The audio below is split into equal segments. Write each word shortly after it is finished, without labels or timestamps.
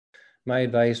my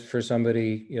advice for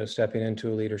somebody, stepping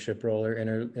into a leadership role or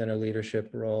in a leadership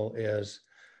role is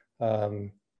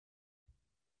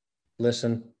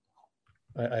listen.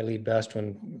 I lead best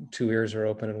when two ears are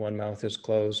open and one mouth is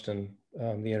closed, and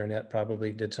the internet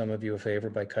probably did some of you a favor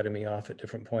by cutting me off at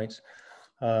different points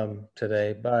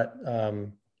today. But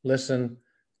listen,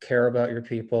 care about your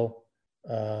people.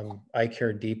 I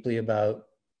care deeply about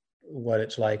what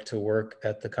it's like to work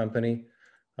at the company.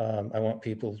 I want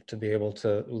people to be able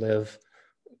to live,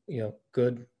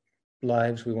 good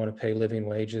lives. We want to pay living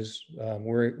wages.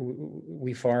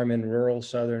 We farm in rural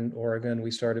Southern Oregon.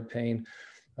 We started paying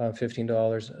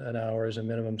 $15 an hour as a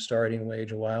minimum starting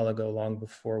wage a while ago, long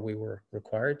before we were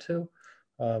required to.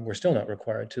 We're still not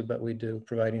required to, but we do,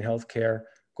 providing healthcare,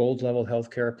 gold level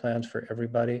healthcare plans for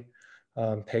everybody,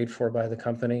 paid for by the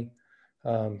company,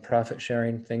 profit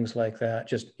sharing, things like that.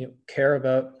 Just care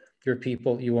about your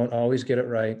people. You won't always get it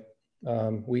right.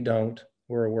 We don't.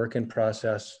 We're a work in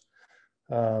process.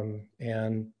 This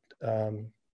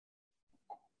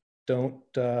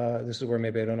is where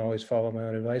maybe I don't always follow my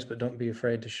own advice, but don't be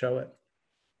afraid to show it.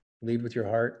 Lead with your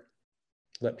heart.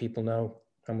 Let people know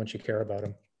how much you care about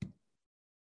them.